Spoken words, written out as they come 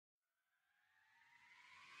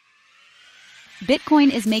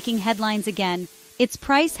Bitcoin is making headlines again. Its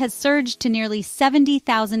price has surged to nearly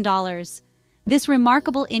 $70,000. This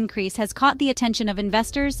remarkable increase has caught the attention of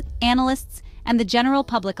investors, analysts, and the general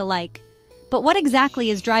public alike. But what exactly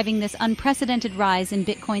is driving this unprecedented rise in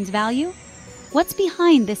Bitcoin's value? What's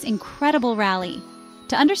behind this incredible rally?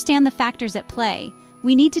 To understand the factors at play,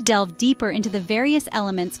 we need to delve deeper into the various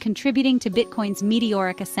elements contributing to Bitcoin's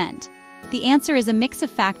meteoric ascent. The answer is a mix of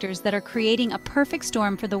factors that are creating a perfect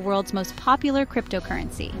storm for the world's most popular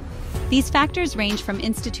cryptocurrency. These factors range from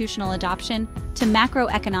institutional adoption to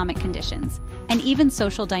macroeconomic conditions, and even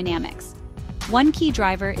social dynamics. One key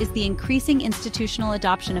driver is the increasing institutional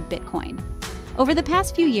adoption of Bitcoin. Over the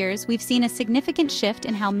past few years, we've seen a significant shift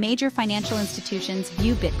in how major financial institutions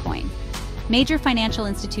view Bitcoin. Major financial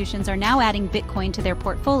institutions are now adding Bitcoin to their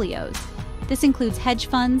portfolios. This includes hedge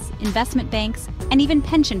funds, investment banks, and even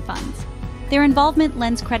pension funds. Their involvement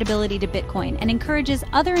lends credibility to Bitcoin and encourages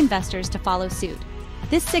other investors to follow suit.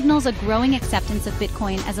 This signals a growing acceptance of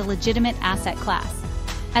Bitcoin as a legitimate asset class.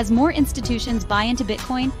 As more institutions buy into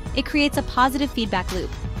Bitcoin, it creates a positive feedback loop,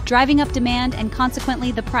 driving up demand and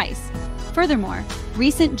consequently the price. Furthermore,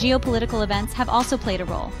 recent geopolitical events have also played a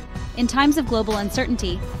role. In times of global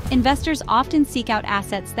uncertainty, investors often seek out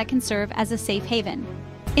assets that can serve as a safe haven.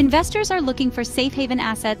 Investors are looking for safe haven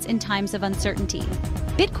assets in times of uncertainty.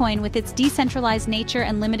 Bitcoin, with its decentralized nature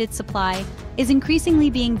and limited supply, is increasingly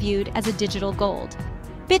being viewed as a digital gold.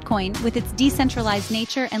 Bitcoin, with its decentralized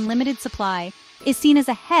nature and limited supply, is seen as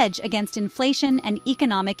a hedge against inflation and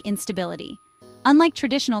economic instability. Unlike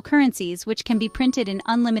traditional currencies, which can be printed in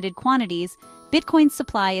unlimited quantities, Bitcoin's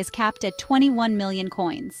supply is capped at 21 million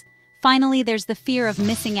coins. Finally, there's the fear of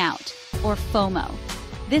missing out, or FOMO.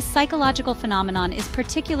 This psychological phenomenon is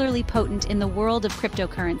particularly potent in the world of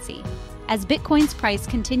cryptocurrency. As Bitcoin's price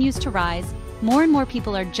continues to rise, more and more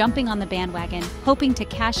people are jumping on the bandwagon, hoping to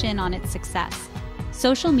cash in on its success.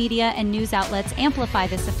 Social media and news outlets amplify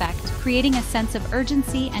this effect, creating a sense of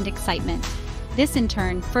urgency and excitement. This, in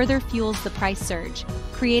turn, further fuels the price surge,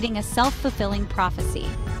 creating a self-fulfilling prophecy.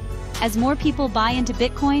 As more people buy into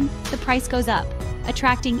Bitcoin, the price goes up,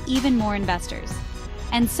 attracting even more investors.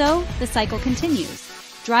 And so, the cycle continues,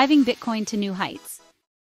 driving Bitcoin to new heights.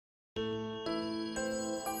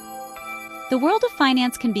 The world of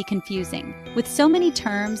finance can be confusing. With so many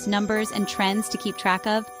terms, numbers, and trends to keep track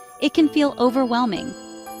of, it can feel overwhelming.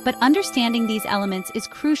 But understanding these elements is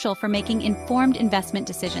crucial for making informed investment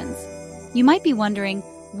decisions. You might be wondering,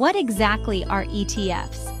 what exactly are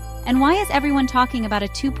ETFs? And why is everyone talking about a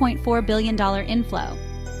 $2.4 billion inflow?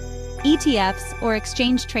 ETFs, or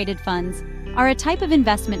exchange-traded funds, are a type of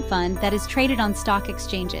investment fund that is traded on stock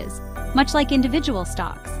exchanges, much like individual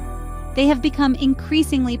stocks. They have become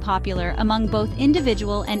increasingly popular among both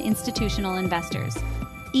individual and institutional investors.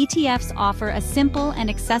 ETFs offer a simple and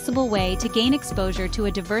accessible way to gain exposure to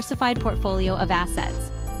a diversified portfolio of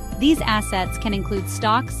assets. These assets can include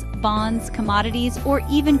stocks, bonds, commodities, or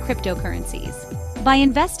even cryptocurrencies. By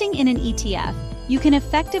investing in an ETF, you can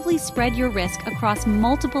effectively spread your risk across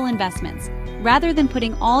multiple investments, rather than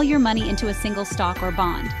putting all your money into a single stock or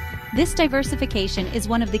bond. This diversification is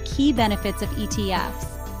one of the key benefits of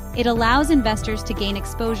ETFs. It allows investors to gain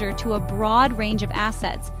exposure to a broad range of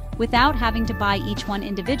assets without having to buy each one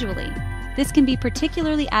individually. This can be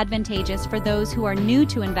particularly advantageous for those who are new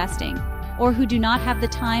to investing or who do not have the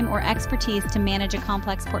time or expertise to manage a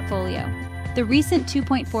complex portfolio. The recent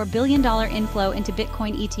 $2.4 billion inflow into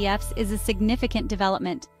Bitcoin ETFs is a significant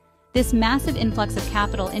development. This massive influx of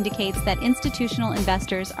capital indicates that institutional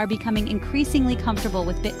investors are becoming increasingly comfortable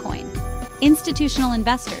with Bitcoin. Institutional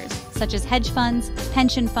investors, such as hedge funds,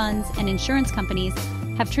 pension funds, and insurance companies,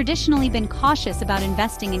 have traditionally been cautious about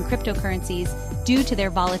investing in cryptocurrencies due to their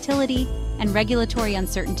volatility and regulatory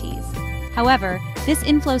uncertainties. However, this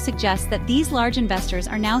inflow suggests that these large investors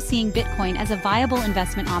are now seeing Bitcoin as a viable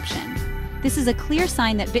investment option. This is a clear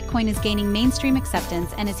sign that Bitcoin is gaining mainstream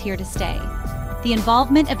acceptance and is here to stay. The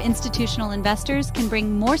involvement of institutional investors can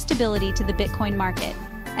bring more stability to the Bitcoin market,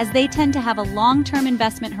 as they tend to have a long-term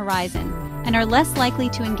investment horizon and are less likely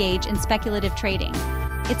to engage in speculative trading.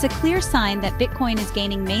 It's a clear sign that Bitcoin is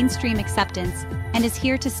gaining mainstream acceptance and is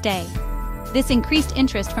here to stay. This increased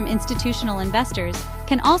interest from institutional investors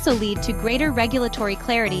can also lead to greater regulatory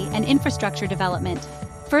clarity and infrastructure development,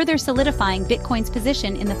 further solidifying Bitcoin's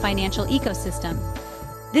position in the financial ecosystem.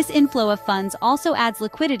 This inflow of funds also adds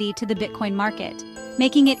liquidity to the Bitcoin market,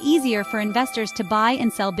 making it easier for investors to buy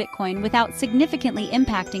and sell Bitcoin without significantly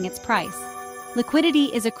impacting its price. Liquidity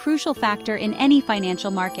is a crucial factor in any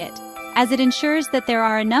financial market, as it ensures that there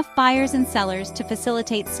are enough buyers and sellers to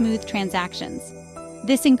facilitate smooth transactions.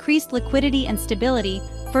 This increased liquidity and stability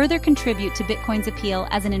further contribute to Bitcoin's appeal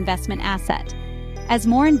as an investment asset. As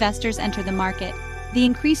more investors enter the market, the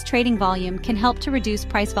increased trading volume can help to reduce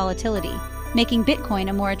price volatility, making Bitcoin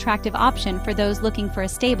a more attractive option for those looking for a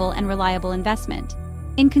stable and reliable investment.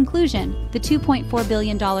 In conclusion, the $2.4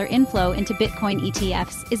 billion inflow into Bitcoin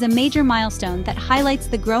ETFs is a major milestone that highlights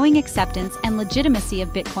the growing acceptance and legitimacy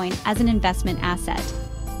of Bitcoin as an investment asset.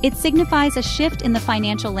 It signifies a shift in the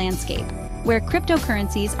financial landscape, where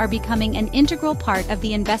cryptocurrencies are becoming an integral part of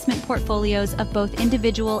the investment portfolios of both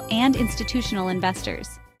individual and institutional investors.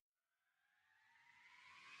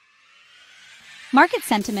 Market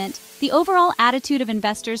sentiment, the overall attitude of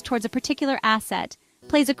investors towards a particular asset,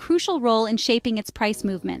 plays a crucial role in shaping its price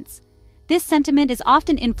movements. This sentiment is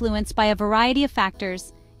often influenced by a variety of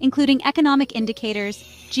factors, including economic indicators,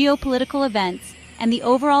 geopolitical events, and the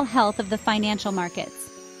overall health of the financial markets.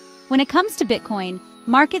 When it comes to Bitcoin,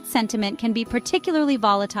 market sentiment can be particularly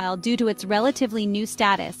volatile due to its relatively new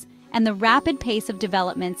status and the rapid pace of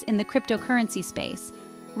developments in the cryptocurrency space.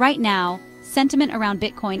 Right now, sentiment around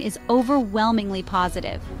Bitcoin is overwhelmingly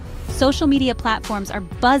positive. Social media platforms are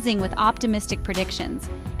buzzing with optimistic predictions,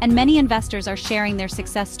 and many investors are sharing their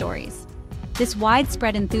success stories. This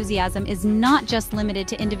widespread enthusiasm is not just limited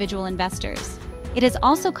to individual investors. It has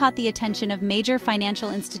also caught the attention of major financial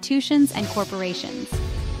institutions and corporations.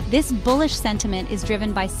 This bullish sentiment is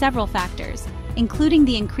driven by several factors, including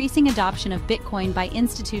the increasing adoption of Bitcoin by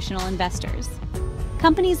institutional investors.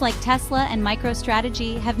 Companies like Tesla and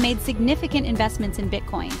MicroStrategy have made significant investments in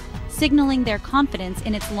Bitcoin, signaling their confidence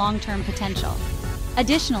in its long-term potential.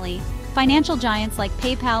 Additionally, financial giants like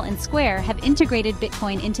PayPal and Square have integrated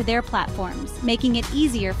Bitcoin into their platforms, making it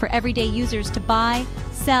easier for everyday users to buy,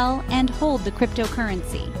 sell, and hold the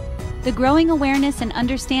cryptocurrency. The growing awareness and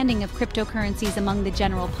understanding of cryptocurrencies among the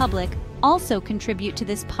general public also contribute to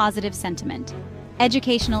this positive sentiment.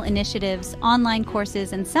 Educational initiatives, online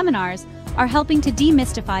courses, and seminars are helping to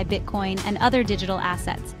demystify Bitcoin and other digital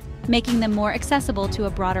assets, making them more accessible to a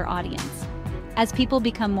broader audience. As people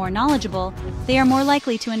become more knowledgeable, they are more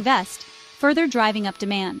likely to invest, further driving up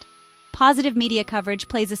demand. Positive media coverage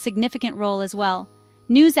plays a significant role as well.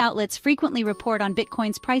 News outlets frequently report on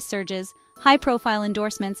Bitcoin's price surges, high-profile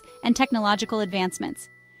endorsements, and technological advancements.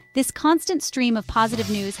 This constant stream of positive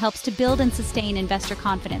news helps to build and sustain investor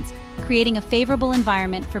confidence, creating a favorable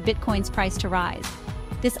environment for Bitcoin's price to rise.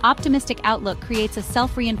 This optimistic outlook creates a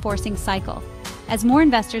self-reinforcing cycle. As more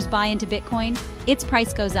investors buy into Bitcoin, its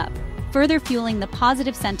price goes up, further fueling the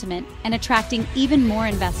positive sentiment and attracting even more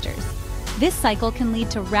investors. This cycle can lead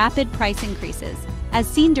to rapid price increases, as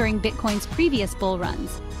seen during Bitcoin's previous bull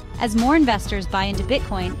runs. As more investors buy into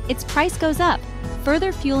Bitcoin, its price goes up,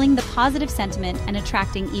 further fueling the positive sentiment and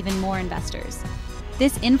attracting even more investors.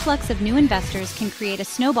 This influx of new investors can create a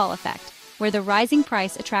snowball effect, where the rising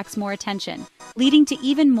price attracts more attention, leading to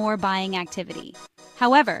even more buying activity.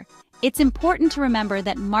 However, it's important to remember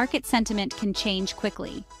that market sentiment can change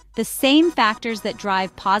quickly. The same factors that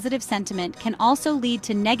drive positive sentiment can also lead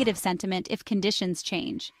to negative sentiment if conditions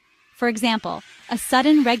change. For example, a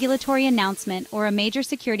sudden regulatory announcement or a major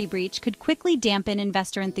security breach could quickly dampen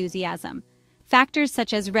investor enthusiasm. Factors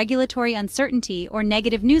such as regulatory uncertainty or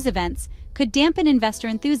negative news events could dampen investor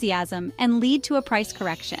enthusiasm and lead to a price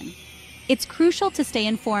correction. It's crucial to stay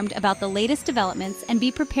informed about the latest developments and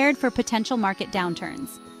be prepared for potential market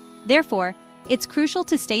downturns. Therefore, it's crucial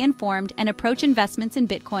to stay informed and approach investments in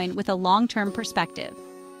Bitcoin with a long-term perspective.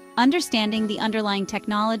 Understanding the underlying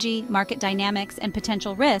technology, market dynamics, and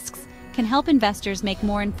potential risks can help investors make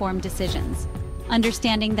more informed decisions,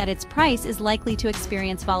 understanding that its price is likely to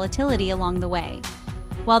experience volatility along the way.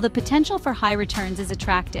 While the potential for high returns is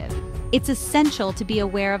attractive, it's essential to be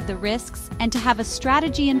aware of the risks and to have a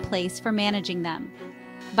strategy in place for managing them.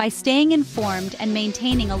 By staying informed and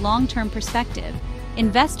maintaining a long-term perspective,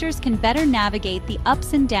 investors can better navigate the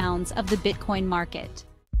ups and downs of the Bitcoin market.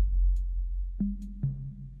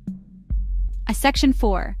 Section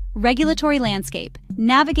 4. Regulatory landscape.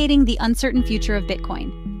 Navigating the uncertain future of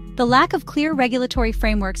Bitcoin. The lack of clear regulatory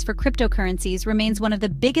frameworks for cryptocurrencies remains one of the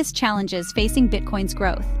biggest challenges facing Bitcoin's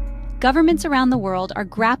growth. Governments around the world are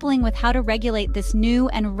grappling with how to regulate this new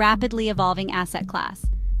and rapidly evolving asset class.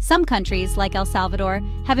 Some countries, like El Salvador,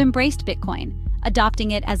 have embraced Bitcoin, adopting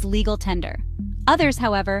it as legal tender. Others,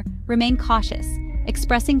 however, remain cautious,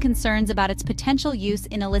 expressing concerns about its potential use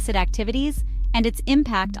in illicit activities and its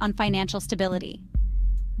impact on financial stability.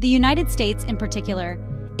 The United States, in particular,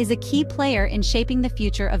 is a key player in shaping the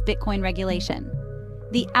future of Bitcoin regulation.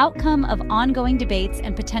 The outcome of ongoing debates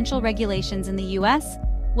and potential regulations in the U.S.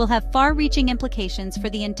 will have far-reaching implications for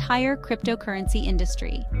the entire cryptocurrency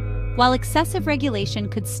industry. While excessive regulation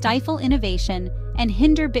could stifle innovation and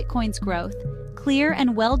hinder Bitcoin's growth, Clear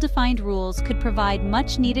and well-defined rules could provide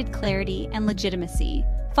much-needed clarity and legitimacy,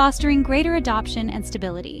 fostering greater adoption and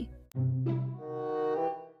stability.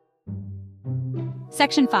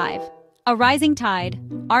 Section 5. A rising tide.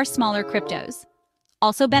 Are smaller cryptos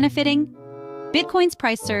also benefiting? Bitcoin's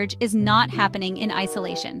price surge is not happening in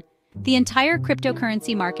isolation. The entire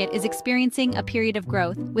cryptocurrency market is experiencing a period of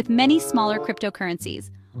growth, with many smaller cryptocurrencies,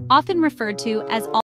 often referred to as